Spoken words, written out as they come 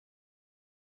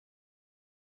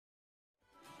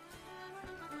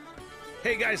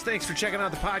Hey guys, thanks for checking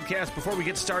out the podcast. Before we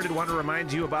get started, I want to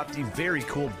remind you about the very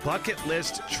cool bucket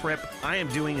list trip I am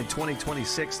doing in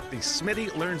 2026, the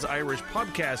Smitty Learns Irish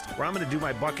podcast, where I'm going to do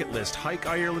my bucket list, hike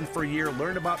Ireland for a year,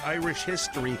 learn about Irish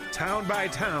history, town by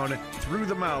town, through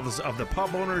the mouths of the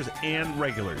pub owners and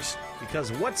regulars.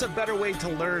 Because what's a better way to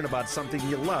learn about something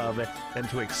you love than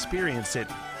to experience it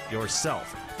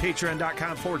yourself?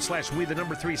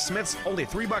 Patreon.com/we3Smiths, only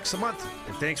 $3 a month,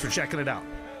 and thanks for checking it out.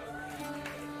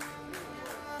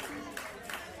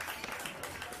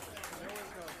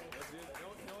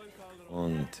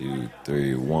 1, 2,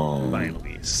 3, 1.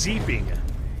 Finally, seeping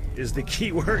is the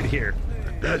key word here.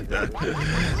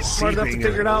 Smart enough to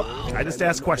figure it out. I just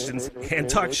ask questions and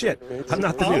talk shit. I'm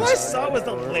not the All I news. saw was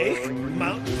a lake,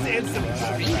 mountains, and some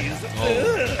trees.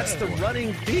 That's the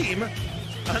running theme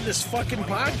on this fucking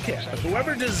podcast.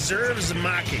 Whoever deserves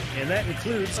mocking, and that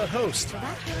includes a host.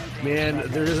 Man,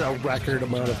 there is a record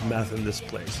amount of meth in this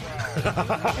place.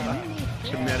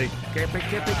 Smitty.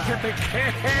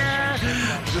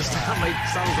 Just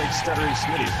sounds like stuttery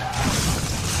Smitty.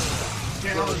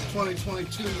 Challenge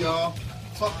 2022, y'all.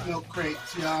 Fuck milk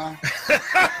crates, y'all.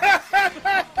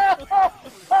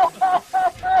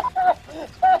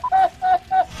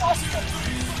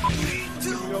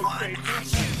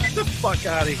 Get the fuck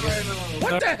out of here.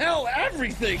 What the hell?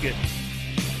 Everything.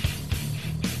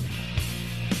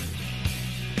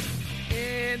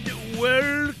 And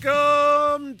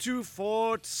welcome to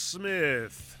Fort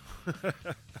Smith.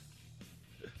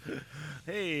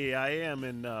 Hey, I am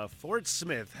in Fort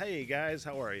Smith. Hey, guys,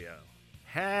 how are you?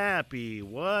 Happy,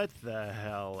 what the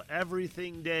hell,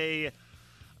 everything day.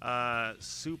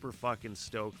 Super fucking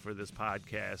stoked for this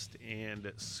podcast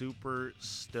and super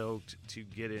stoked to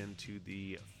get into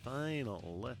the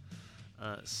final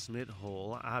Smith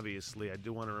hole. Obviously, I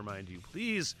do want to remind you,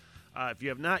 please, if you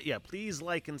have not yet, please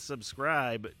like and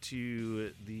subscribe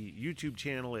to the YouTube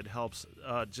channel. It helps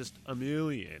just a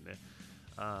million.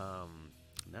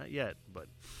 Not yet, but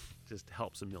just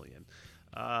helps a million.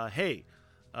 Hey,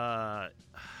 man,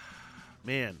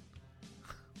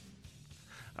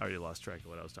 I already lost track of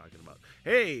what I was talking about.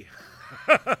 Hey,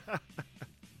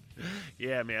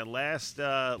 yeah, man, last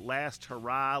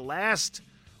hurrah, last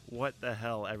what the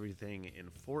hell everything in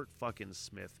Fort fucking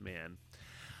Smith, man.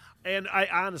 And I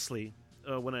honestly,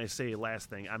 when I say last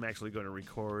thing, I'm actually going to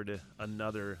record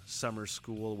another summer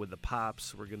school with the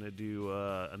Pops. We're going to do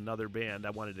another band. I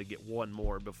wanted to get one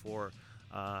more before,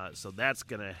 so that's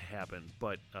going to happen.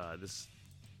 But this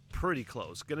pretty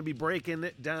close. Going to be breaking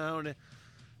it down,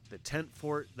 the tent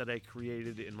fort that I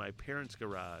created in my parents'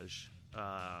 garage.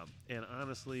 And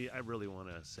honestly, I really want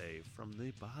to say from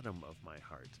the bottom of my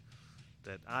heart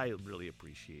that I really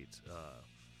appreciate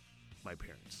my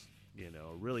parents. You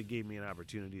know, really gave me an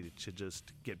opportunity to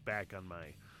just get back on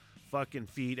my fucking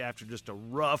feet after just a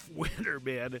rough winter,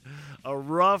 man. A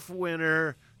rough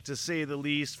winter, to say the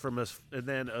least, and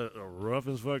then a rough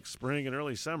as fuck spring and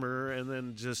early summer, and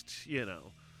then just, you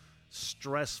know,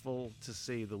 stressful, to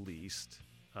say the least.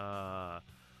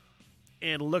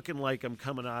 And looking like I'm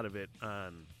coming out of it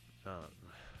on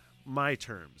my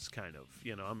terms, kind of.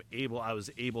 You know, I was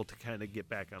able to kind of get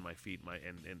back on my feet.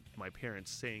 And my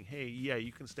parents saying, hey, yeah,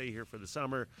 you can stay here for the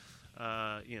summer.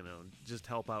 You know, just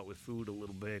help out with food a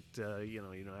little bit. You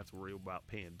know, you don't have to worry about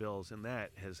paying bills. And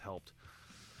that has helped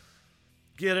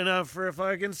get enough for a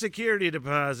fucking security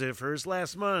deposit first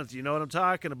last month. You know what I'm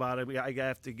talking about? I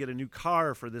have to get a new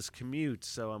car for this commute.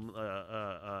 So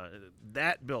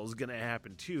that bill's going to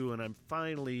happen too. And I'm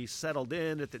finally settled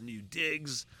in at the new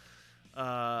digs.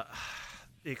 The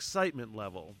excitement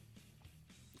level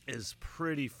is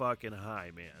pretty fucking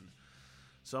high, man.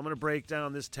 So I'm going to break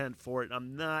down this tent fort.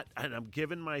 I'm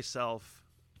giving myself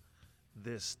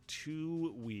this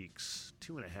 2 weeks,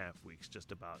 2.5 weeks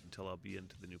just about, until I'll be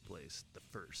into the new place, the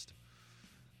first.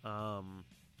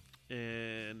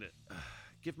 And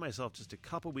give myself just a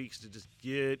couple weeks to just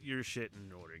get your shit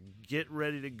in order, get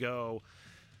ready to go,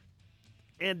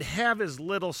 and have as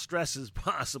little stress as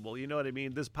possible. You know what I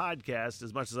mean? This podcast,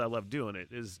 as much as I love doing it,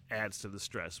 adds to the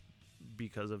stress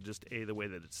because of just A, the way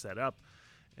that it's set up,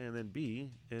 and then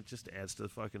B, it just adds to the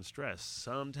fucking stress.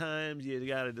 Sometimes you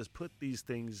gotta just put these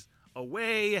things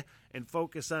away and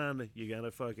focus on, you gotta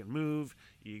fucking move,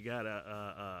 you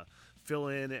gotta fill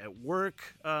in at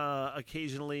work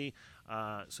occasionally,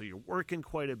 so you're working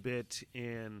quite a bit,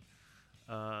 and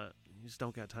you just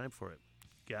don't got time for it.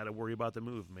 Gotta worry about the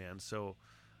move, man. So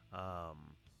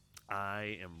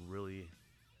I am really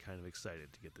kind of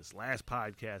excited to get this last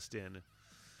podcast in,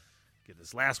 get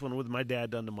this last one with my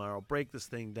dad done tomorrow, break this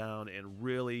thing down, and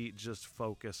really just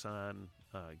focus on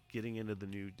getting into the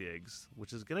new digs,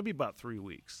 which is going to be about 3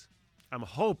 weeks. I'm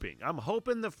hoping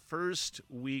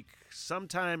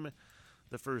sometime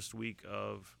the first week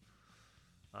of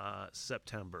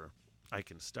September, I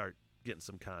can start getting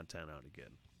some content out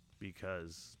again,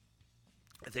 because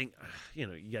I think, you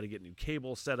got to get new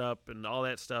cable set up and all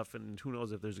that stuff, and who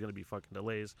knows if there's going to be fucking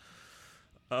delays.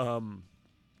 You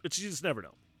just never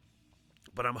know.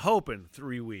 But I'm hoping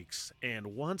 3 weeks, and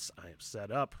once I am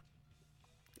set up,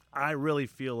 I really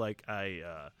feel like I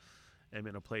am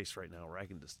in a place right now where I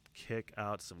can just kick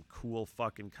out some cool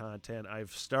fucking content.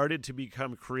 I've started to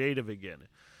become creative again.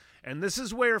 And this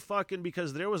is where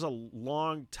because there was a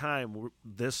long time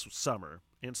this summer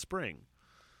and spring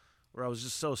where I was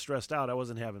just so stressed out, I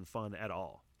wasn't having fun at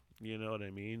all. You know what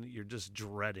I mean? You're just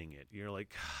dreading it. You're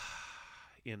like,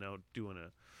 doing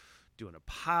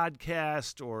a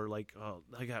podcast, or like, oh,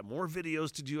 I got more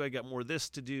videos to do. I got more this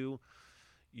to do.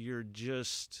 You're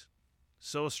just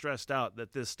so stressed out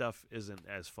that this stuff isn't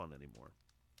as fun anymore.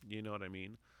 You know what I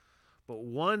mean? But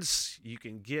once you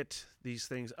can get these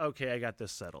things, okay, I got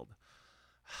this settled,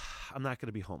 I'm not going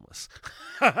to be homeless.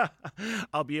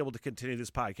 I'll be able to continue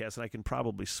this podcast, and I can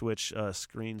probably switch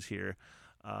screens here.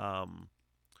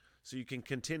 So you can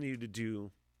continue to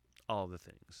do all the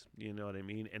things, you know what I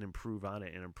mean, and improve on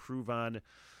it, and improve on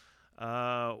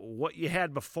what you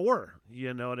had before,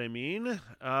 you know what I mean,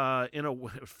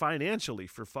 financially,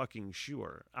 for fucking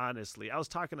sure. Honestly, I was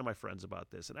talking to my friends about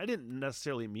this, and I didn't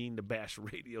necessarily mean to bash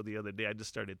radio the other day. I just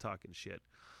started talking shit.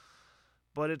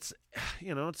 But it's,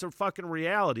 it's a fucking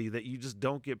reality that you just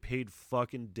don't get paid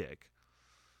fucking dick.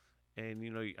 And,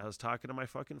 I was talking to my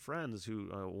fucking friends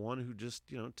one who just,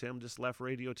 Tim just left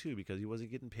radio too because he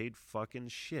wasn't getting paid fucking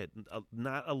shit.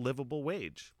 Not a livable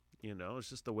wage. It's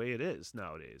just the way it is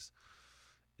nowadays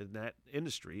in that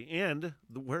industry. And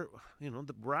where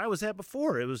I was at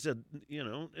before, it was,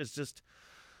 it's just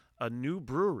a new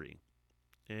brewery.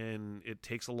 And it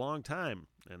takes a long time.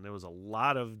 And there was a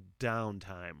lot of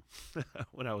downtime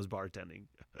when I was bartending,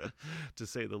 to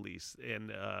say the least.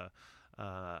 And,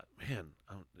 man,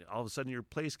 all of a sudden your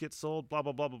place gets sold, blah,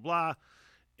 blah, blah, blah, blah.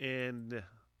 And,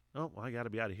 I got to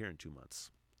be out of here in 2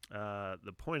 months.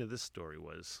 The point of this story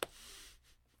was,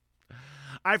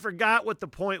 I forgot what the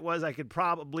point was. I could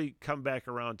probably come back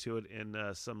around to it in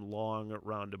some long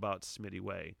roundabout Smitty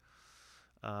way.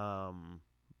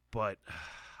 But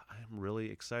I'm really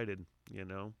excited,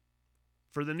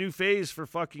 for the new phase, for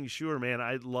fucking sure, man.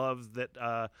 I love that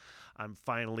I'm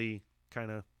finally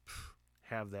kind of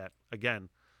have that again.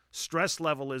 Stress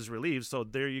level is relieved, so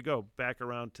there you go. Back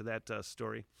around to that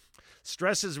story.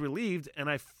 Stress is relieved, and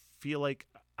I feel like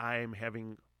I'm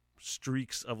having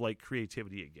streaks of like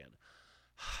creativity again,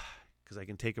 because I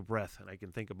can take a breath and I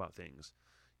can think about things,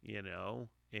 and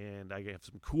I have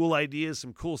some cool ideas,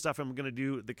 some cool stuff I'm going to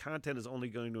do. The content is only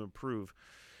going to improve.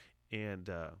 And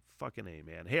fucking A,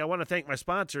 man. Hey, I want to thank my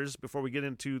sponsors before we get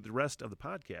into the rest of the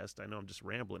podcast. I know I'm just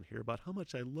rambling here about how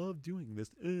much I love doing this.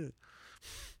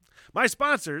 My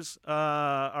sponsors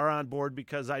are on board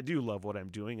because I do love what I'm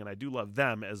doing, and I do love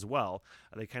them as well.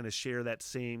 They kind of share that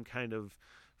same kind of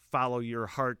follow your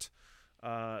heart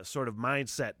sort of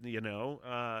mindset,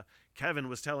 Kevin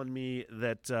was telling me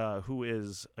that, who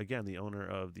is, again, the owner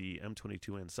of the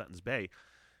M22 in Sutton's Bay,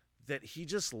 that he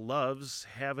just loves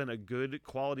having a good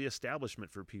quality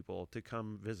establishment for people to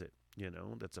come visit,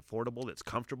 that's affordable, that's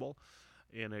comfortable,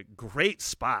 in a great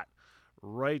spot,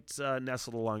 right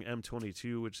nestled along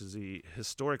M22, which is a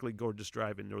historically gorgeous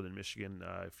drive in northern Michigan.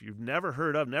 If you've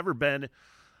never been,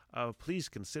 please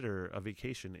consider a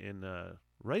vacation in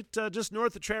just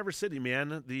north of Traverse City,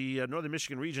 man. The northern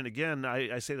Michigan region, again,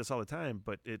 I say this all the time,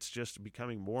 but it's just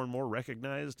becoming more and more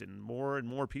recognized, and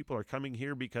more people are coming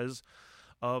here because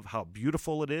of how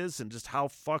beautiful it is and just how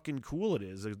fucking cool it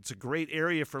is. It's a great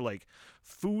area for like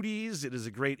foodies. It is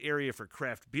a great area for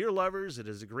craft beer lovers. It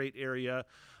is a great area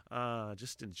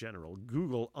just in general.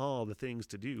 Google all the things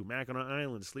to do. Mackinac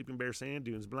Island, Sleeping Bear Sand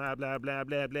Dunes, blah, blah, blah,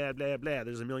 blah, blah, blah, blah.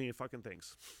 There's a million fucking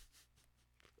things.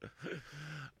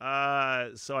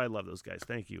 So I love those guys.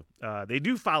 Thank you. They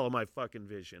do follow my fucking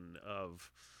vision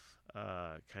of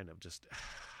kind of just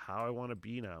how I want to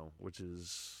be now, which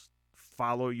is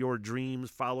follow your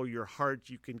dreams, follow your heart.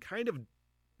 You can kind of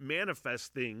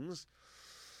manifest things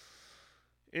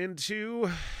into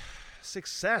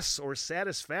success or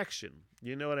satisfaction.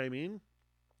 You know what I mean?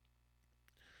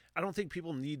 I don't think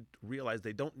people realize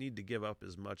they don't need to give up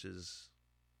as much as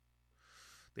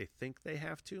they think they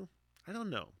have to. I don't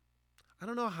know. I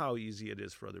don't know how easy it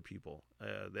is for other people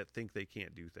that think they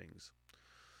can't do things.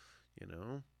 I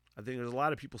think there's a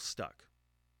lot of people stuck.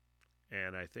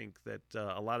 And I think that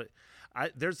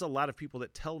there's a lot of people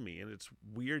that tell me, and it's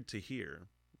weird to hear,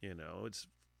 it's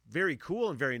very cool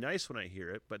and very nice when I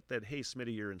hear it, but that, hey,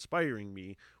 Smitty, you're inspiring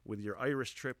me with your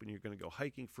Irish trip, and you're going to go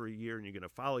hiking for a year, and you're going to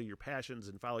follow your passions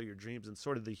and follow your dreams and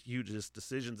sort of the hugest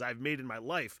decisions I've made in my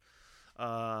life.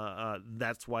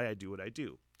 That's why I do what I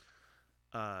do.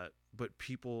 But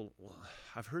people,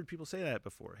 I've heard people say that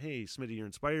before. Hey, Smitty, you're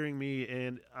inspiring me,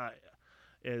 and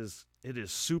it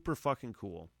is super fucking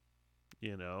cool,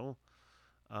 you know?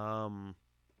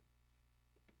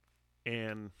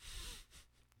 And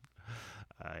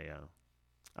I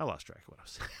lost track of what I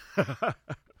was saying.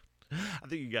 I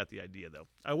think you got the idea, though.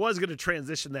 I was going to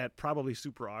transition that probably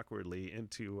super awkwardly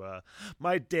into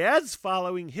my dad's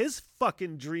following his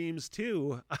fucking dreams,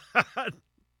 too,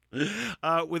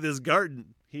 with his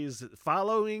garden. He's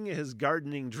following his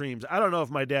gardening dreams. I don't know if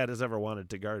my dad has ever wanted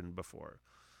to garden before.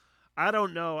 I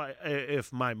don't know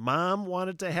if my mom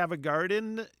wanted to have a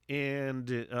garden, and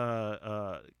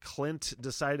Clint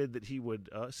decided that he would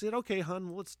said, okay,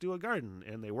 hon, let's do a garden.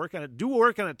 And they work on it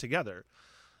together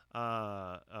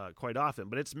quite often.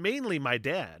 But it's mainly my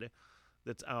dad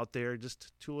that's out there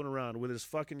just tooling around with his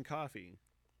fucking coffee,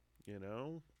 you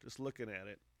know, just looking at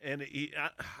it. And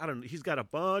I don't know, he's got a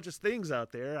bunch of things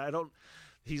out there.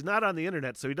 He's not on the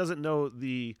internet, so he doesn't know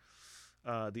the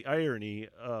irony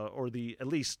or the, at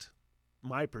least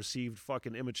my perceived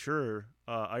fucking immature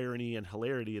irony and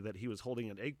hilarity that he was holding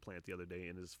an eggplant the other day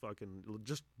in his fucking,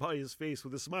 just by his face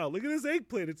with a smile. Look at this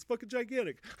eggplant. It's fucking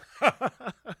gigantic.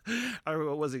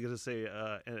 What was he going to say?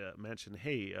 Mention,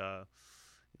 hey, the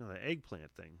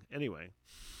eggplant thing. Anyway.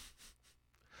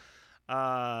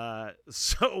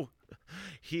 So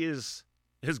his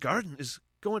garden is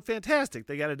going fantastic.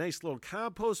 They got a nice little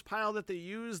compost pile that they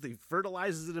use. He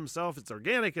fertilizes it himself. It's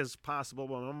organic as possible.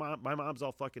 Well, my mom's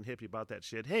all fucking hippie about that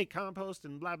shit. Hey, compost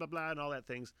and blah, blah, blah, and all that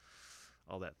things.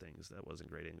 That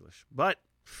wasn't great English. But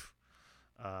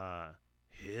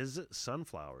his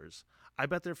sunflowers, I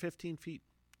bet they're 15 feet.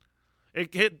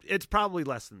 It's probably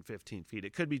less than 15 feet.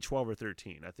 It could be 12 or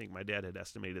 13. I think my dad had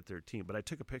estimated 13. But I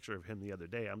took a picture of him the other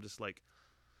day. I'm just like,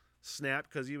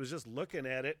 snapped, because he was just looking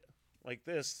at it like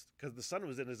this, because the sun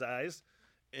was in his eyes,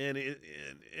 and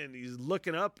he's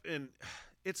looking up, and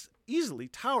it's easily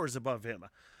towers above him.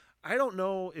 I don't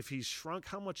know if he's shrunk,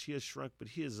 how much he has shrunk, but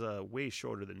he is way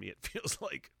shorter than me, it feels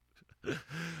like.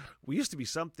 We used to be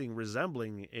something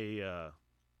resembling a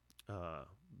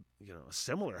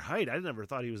similar height. I never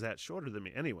thought he was that shorter than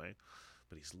me anyway,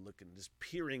 but he's looking, just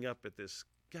peering up at this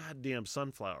goddamn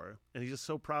sunflower, and he's just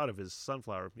so proud of his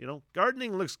sunflower.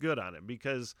 Gardening looks good on him,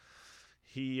 because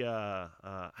he, I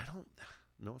don't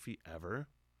know if he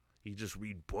just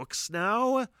read books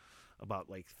now about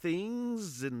like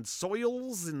things and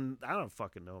soils, and I don't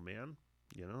fucking know, man.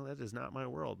 That is not my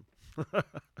world.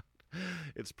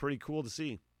 It's pretty cool to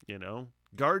see,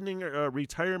 gardening,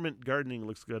 retirement gardening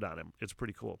looks good on him. It's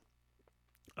pretty cool.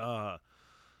 I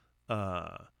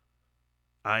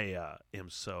am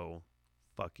so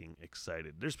fucking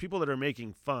excited. There's people that are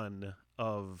making fun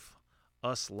of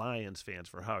us Lions fans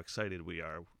for how excited we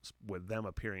are with them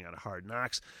appearing on Hard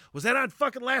Knocks. Was that on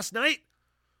fucking last night?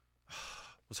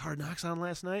 Was Hard Knocks on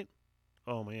last night?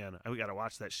 Oh, man. We got to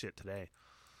watch that shit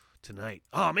tonight.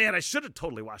 Oh, man, I should have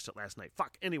totally watched it last night.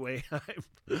 Fuck. Anyway,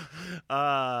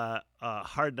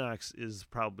 Hard Knocks is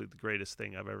probably the greatest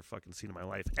thing I've ever fucking seen in my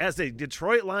life. As a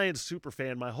Detroit Lions super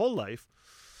fan my whole life,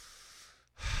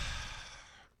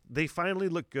 they finally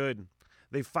look good.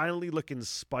 They finally look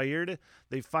inspired.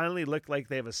 They finally look like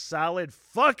they have a solid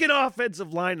fucking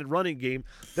offensive line and running game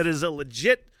that is a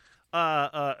legit,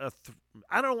 I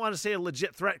don't want to say a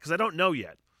legit threat, because I don't know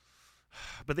yet.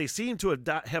 But they seem to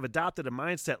have adopted a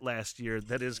mindset last year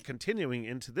that is continuing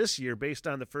into this year based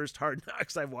on the first Hard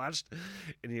Knocks I've watched.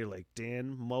 And you're like,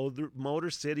 Dan, Motor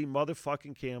City,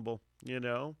 motherfucking Campbell,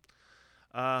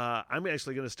 I'm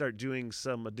actually going to start doing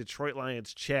some Detroit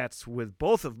Lions chats with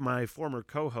both of my former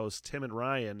co-hosts, Tim and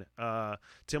Ryan,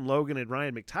 Tim Logan and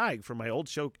Ryan McTighe from my old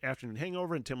show, Afternoon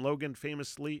Hangover, and Tim Logan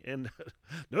famously and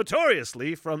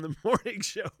notoriously from the morning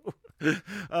show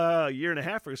a year and a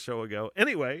half or so ago.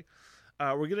 Anyway,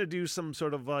 we're going to do some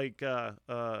sort of like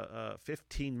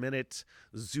 15-minute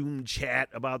Zoom chat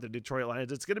about the Detroit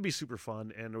Lions. It's going to be super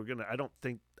fun, and I don't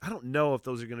know if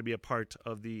those are going to be a part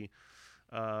of the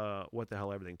What the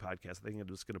Hell Everything podcast. I think I'm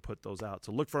just going to put those out.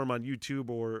 So look for them on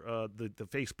YouTube or the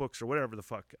Facebooks or whatever the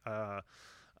fuck. I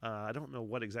don't know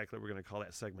what exactly we're going to call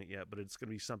that segment yet, but it's going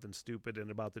to be something stupid and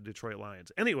about the Detroit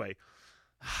Lions. Anyway,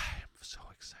 I'm so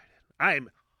excited. I'm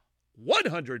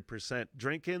 100%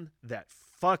 drinking that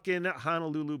fucking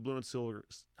Honolulu Blue and Silver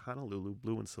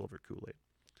Kool-Aid.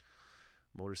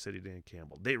 Motor City Dan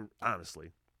Campbell. They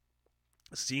honestly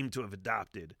seem to have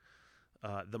adopted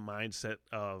the mindset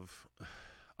of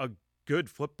a good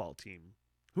football team.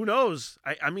 Who knows?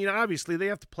 I mean, obviously they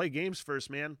have to play games first,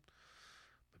 man.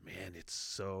 But man, it's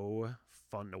so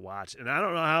fun to watch. And I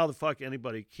don't know how the fuck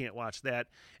anybody can't watch that.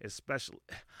 Especially,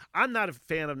 I'm not a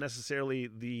fan of necessarily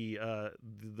the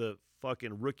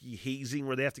fucking rookie hazing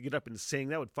where they have to get up and sing.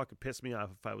 That would fucking piss me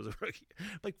off if I was a rookie.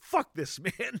 Like, fuck this,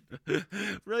 man.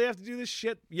 Really have to do this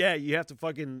shit? Yeah, you have to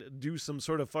fucking do some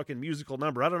sort of fucking musical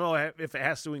number. I don't know if it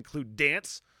has to include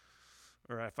dance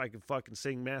or if I can fucking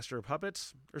sing Master of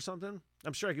Puppets or something.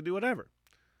 I'm sure I could do whatever.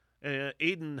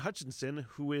 Aiden Hutchinson,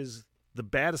 who is the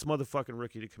baddest motherfucking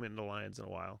rookie to come into the Lions in a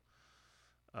while.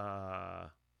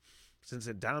 Since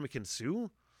Ndamukong Suh,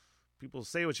 people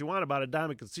say what you want about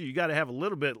Ndamukong Suh. You got to have a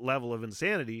little bit level of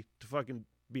insanity to fucking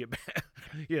be a bad,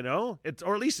 you know?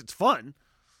 Or at least it's fun.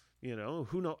 You know,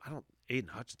 who knows?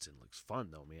 Aiden Hutchinson looks fun,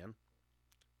 though, man.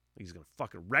 He's going to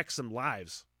fucking wreck some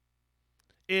lives.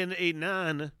 In a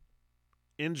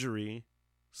non-injury,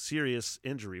 serious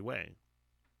injury way.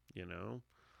 You know?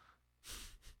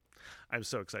 I'm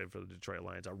so excited for the Detroit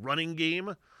Lions. A running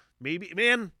game. Maybe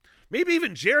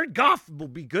even Jared Goff will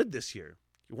be good this year.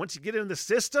 Once you get in the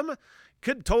system,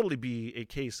 could totally be a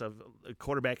case of a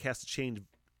quarterback has to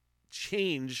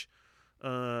change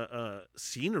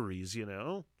sceneries, you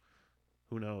know?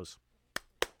 Who knows?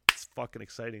 It's fucking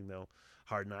exciting, though.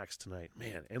 Hard Knocks tonight.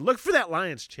 Man, and look for that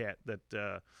Lions chat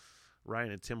that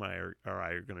Ryan and Tim and I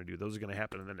are going to do. Those are going to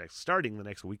happen starting the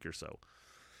next week or so.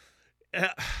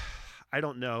 I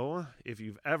don't know if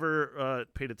you've ever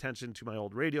paid attention to my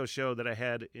old radio show that I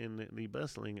had in the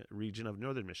bustling region of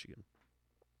northern Michigan.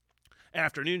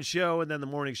 Afternoon show and then the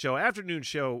morning show. Afternoon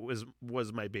show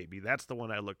was my baby. That's the one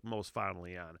I looked most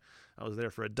fondly on. I was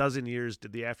there for a dozen years,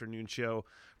 did the afternoon show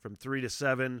from 3 to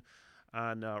 7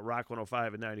 on Rock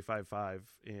 105 and 95.5,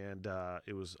 and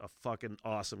it was a fucking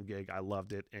awesome gig. I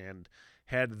loved it and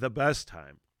had the best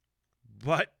time.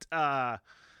 But I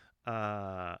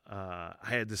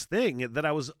had this thing that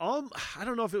I was I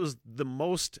don't know if it was the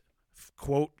most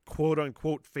quote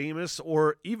unquote famous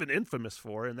or even infamous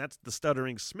for, and that's the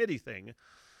stuttering Smitty thing,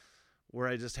 where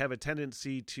I just have a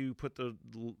tendency to put the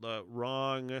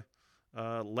wrong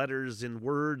letters in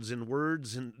words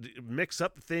and mix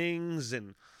up things.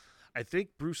 And I think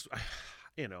Bruce,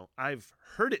 you know, I've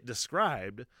heard it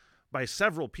described by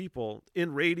several people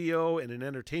in radio and in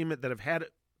entertainment that have had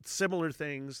similar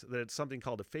things, that it's something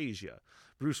called aphasia.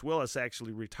 Bruce Willis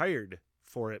actually retired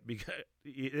for it because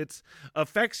it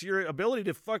affects your ability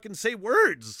to fucking say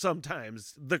words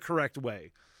sometimes the correct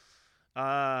way.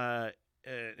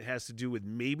 It has to do with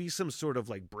maybe some sort of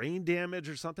like brain damage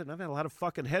or something. I've had a lot of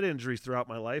fucking head injuries throughout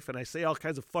my life, and I say all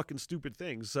kinds of fucking stupid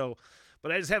things. So,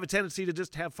 but I just have a tendency to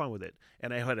just have fun with it.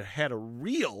 And I had a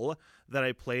reel that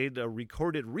I played, a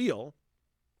recorded reel.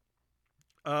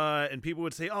 And people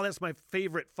would say, "Oh, that's my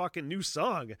favorite fucking new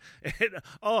song." And,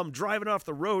 "Oh, I'm driving off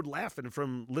the road laughing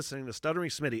from listening to Stuttering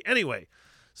Smitty." Anyway,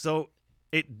 so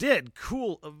it did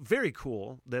very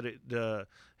cool that it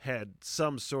had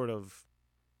some sort of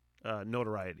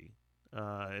notoriety,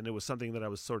 and it was something that I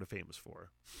was sort of famous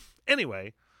for.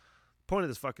 Anyway, point of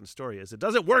this fucking story is it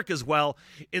doesn't work as well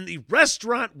in the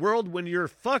restaurant world when you're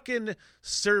fucking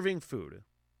serving food,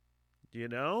 you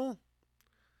know?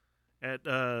 At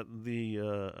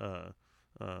the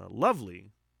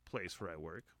lovely place where I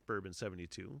work, Bourbon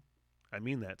 72. I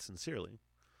mean that sincerely.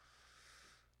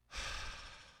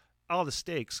 All the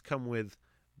steaks come with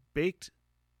baked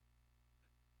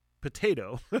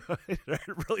potato. I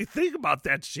didn't really think about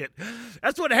that shit.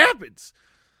 That's what happens.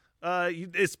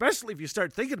 Especially if you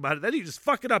start thinking about it, then you just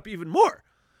fuck it up even more.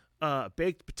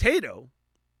 Baked potato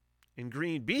and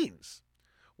green beans.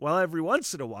 Well, every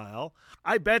once in a while,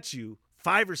 I bet you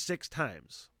 5 or 6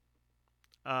 times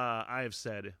I have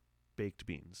said baked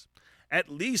beans. At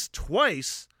least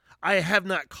twice I have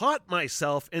not caught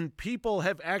myself and people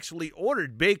have actually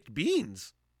ordered baked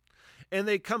beans. And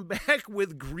they come back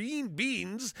with green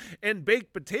beans and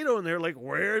baked potato and they're like,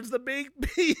 "Where's the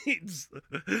baked beans?"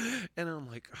 And I'm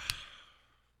like,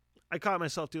 I caught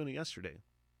myself doing it yesterday.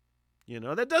 You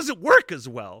know, that doesn't work as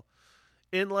well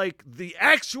in like the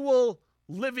actual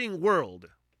living world.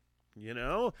 You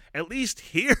know, at least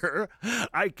here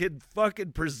I could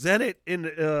fucking present it in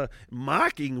a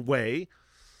mocking way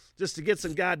just to get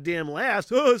some goddamn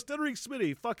laughs. "Oh, Stuttering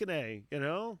Smitty, fucking A," you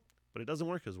know, but it doesn't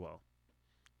work as well.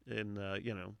 And,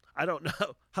 you know, I don't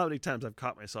know how many times I've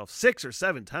caught myself, 6 or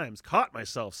 7 times, caught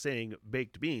myself saying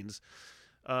baked beans,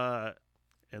 and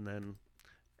then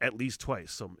at least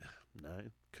twice. So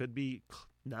could be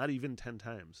not even 10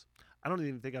 times. I don't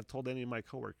even think I've told any of my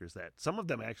coworkers that. Some of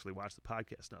them actually watch the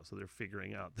podcast now, so they're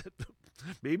figuring out that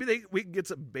maybe we can get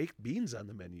some baked beans on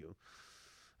the menu.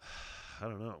 I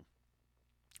don't know.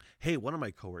 Hey, one of my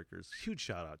coworkers, huge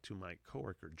shout out to my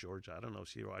coworker, Georgia. I don't know if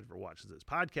she ever watches this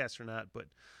podcast or not, but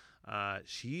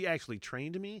she actually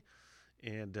trained me,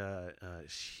 and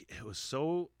it was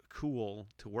so cool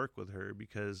to work with her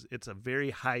because it's a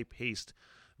very high-paced,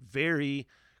 very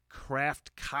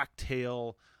craft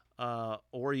cocktail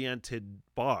oriented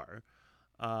bar.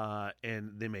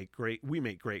 And we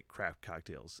make great craft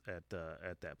cocktails at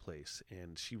that place.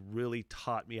 And she really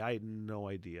taught me. I had no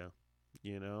idea,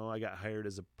 I got hired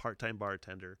as a part-time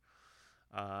bartender,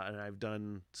 and I've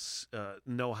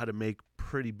know how to make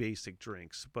pretty basic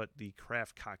drinks, but the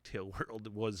craft cocktail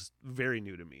world was very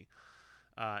new to me.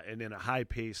 And in a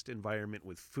high-paced environment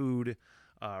with food,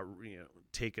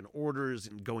 taking orders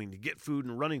and going to get food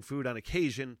and running food on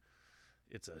occasion,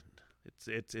 it's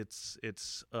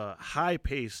a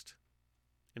high-paced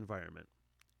environment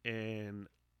and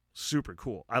super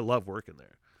cool. I love working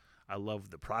there. I love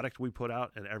the product we put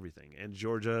out and everything. And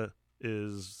Georgia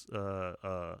is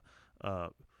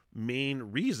main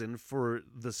reason for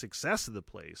the success of the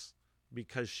place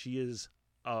because she is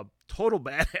a total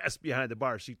badass behind the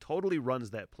bar. She totally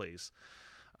runs that place.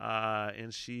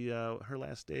 And she her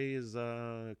last day is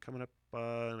coming up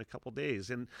in a couple days.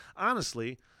 And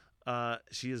honestly,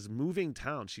 she is moving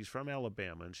town. She's from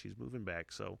Alabama and she's moving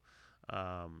back. So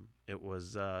it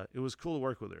was cool to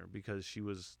work with her because she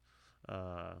was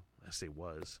I say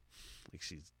was like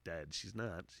she's dead. She's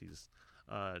not. She's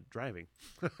driving.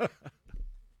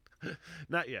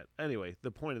 Not yet. Anyway,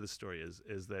 the point of the story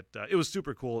is that it was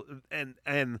super cool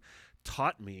and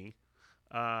taught me.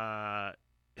 I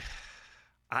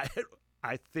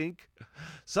think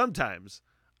sometimes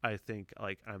I think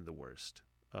like I'm the worst.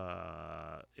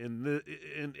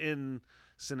 In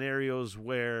scenarios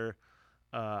where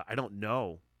I don't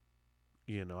know,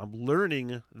 I'm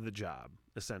learning the job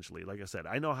essentially. Like I said,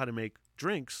 I know how to make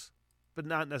drinks, but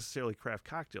not necessarily craft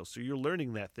cocktails. So you're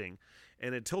learning that thing,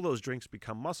 and until those drinks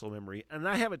become muscle memory, and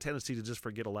I have a tendency to just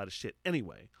forget a lot of shit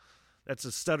anyway. That's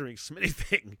a stuttering Smitty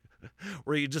thing,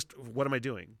 where you just, what am I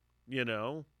doing?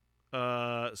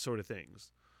 Sort of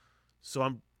things.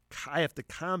 So I have to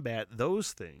combat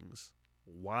those things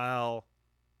while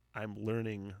I'm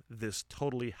learning this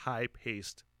totally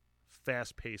high-paced,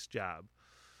 fast-paced job.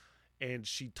 And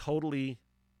she totally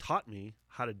taught me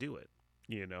how to do it,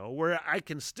 where I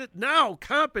can now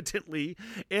competently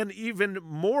and even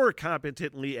more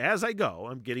competently as I go.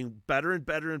 I'm getting better and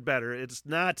better and better. It's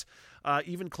not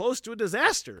even close to a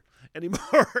disaster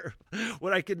anymore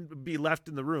when I can be left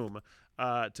in the room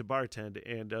to bartend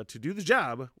and to do the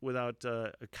job without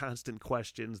constant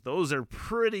questions. Those are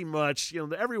pretty much,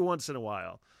 every once in a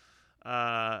while.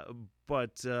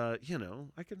 But I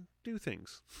can do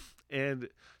things. And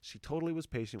she totally was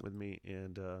patient with me,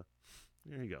 and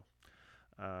there you go.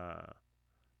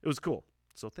 It was cool.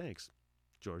 So thanks,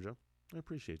 Georgia. I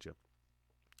appreciate you.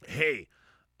 Hey,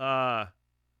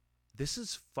 this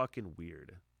is fucking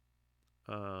weird.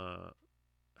 I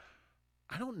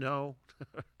don't know.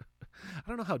 I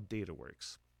don't know how data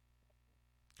works.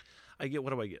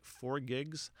 What do I get? 4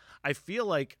 gigs? I feel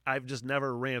like I've just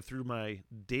never ran through my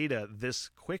data this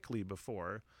quickly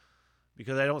before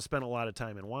because I don't spend a lot of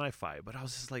time in Wi-Fi. But I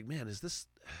was just like, man, is this...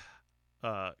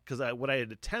 Because what I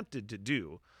had attempted to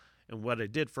do and what I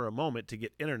did for a moment to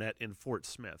get internet in Fort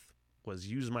Smith was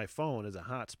use my phone as a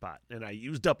hotspot. And I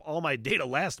used up all my data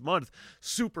last month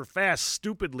super fast,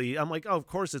 stupidly. I'm like, oh, of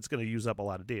course it's going to use up a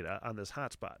lot of data on this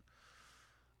hotspot.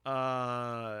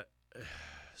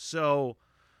 So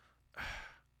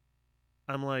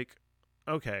I'm like,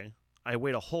 okay, I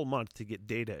wait a whole month to get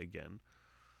data again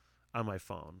on my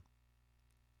phone.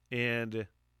 And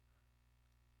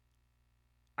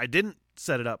I didn't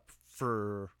set it up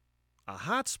for a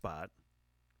hotspot,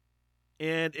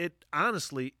 and it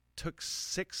honestly took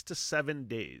 6 to 7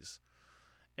 days.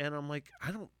 And I'm like,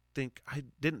 I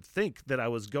didn't think that I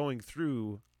was going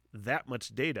through that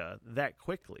much data that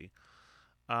quickly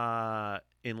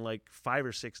in like 5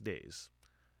 or 6 days.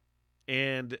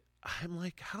 And I'm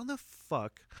like, how the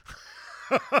fuck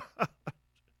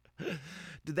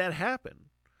did that happen?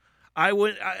 I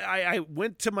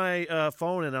went to my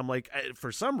phone and I'm like, for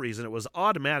some reason it was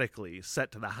automatically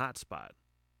set to the hotspot.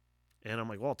 And I'm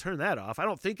like, well, turn that off. I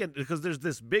don't think it, because there's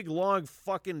this big long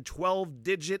fucking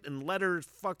 12-digit and letter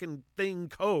fucking thing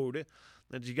code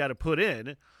that you got to put in.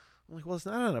 I'm like, well, it's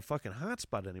not on a fucking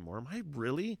hotspot anymore. Am I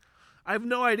really? I have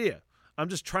no idea. I'm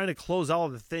just trying to close all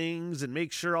of the things and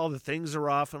make sure all the things are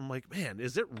off. I'm like, man,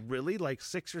 is it really like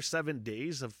 6 or 7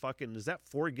 days of fucking, is that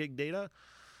 4 gig data?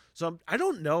 So I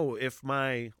don't know if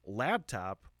my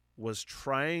laptop was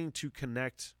trying to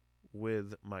connect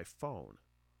with my phone.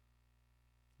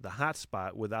 the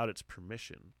hotspot without its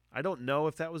permission. I don't know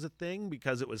if that was a thing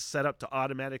because it was set up to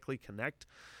automatically connect.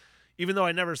 Even though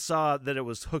I never saw that it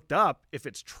was hooked up, if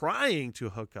it's trying to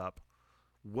hook up,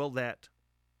 will that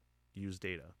use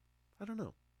data? I don't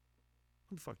know.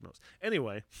 Who the fuck knows?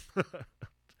 Anyway,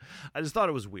 I just thought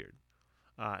it was weird.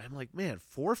 I'm like, man,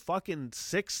 4 fucking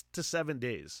 6 to 7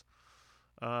 days.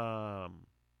 Man.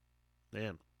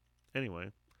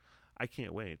 Anyway, I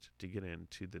can't wait to get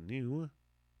into the new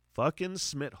fucking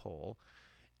Smit hole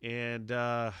and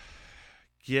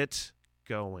get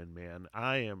going, man.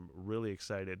 I am really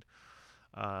excited.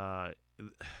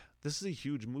 This is a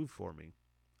huge move for me.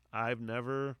 I've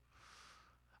never,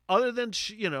 other than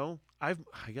I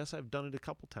guess I've done it a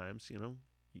couple times.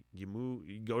 You move,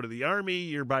 you go to the Army,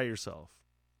 you're by yourself.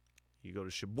 You go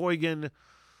to Sheboygan,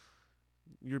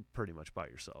 you're pretty much by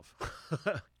yourself.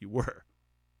 You were,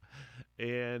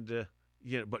 and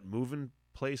but moving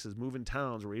places, moving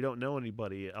towns where you don't know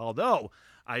anybody. Although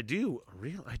I did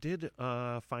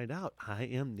find out I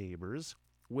am neighbors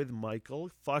with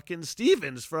Michael fucking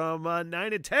Stevens from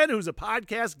 9 to 10, who's a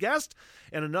podcast guest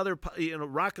and another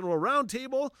Rock and Roll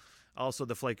Roundtable, also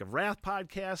the Flake of Wrath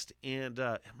podcast, and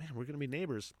man, we're gonna be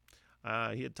neighbors.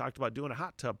 He had talked about doing a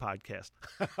hot tub podcast.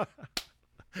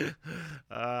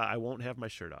 I won't have my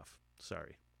shirt off.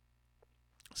 Sorry,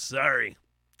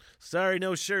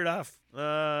 no shirt off.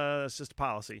 It's just a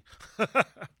policy.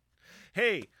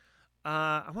 Hey,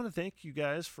 I want to thank you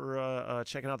guys for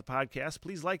checking out the podcast.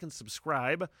 Please like and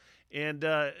subscribe. And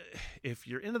if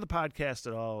you're into the podcast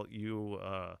at all, you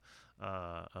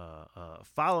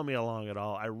follow me along at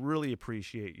all. I really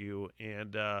appreciate you.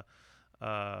 And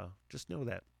just know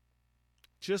that.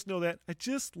 I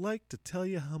just like to tell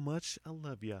you how much I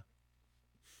love you.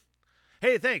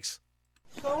 Hey, thanks.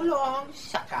 So long,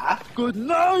 sucker. Good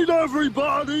night,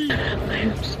 everybody! I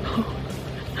am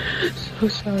so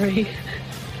sorry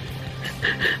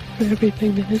for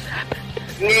everything that has happened.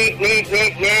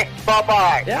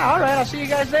 Bye-bye. Yeah, all right, I'll see you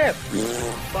guys there.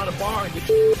 By the bar and get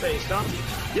your face, huh?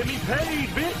 Get me paid,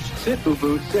 bitch! Sit,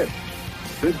 boo-boo, sit.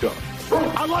 Good dog.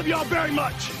 I love y'all very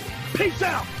much. Peace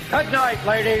out! Good night,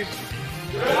 ladies.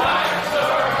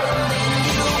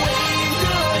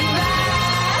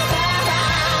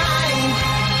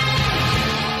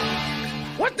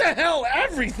 What the hell,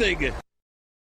 everything?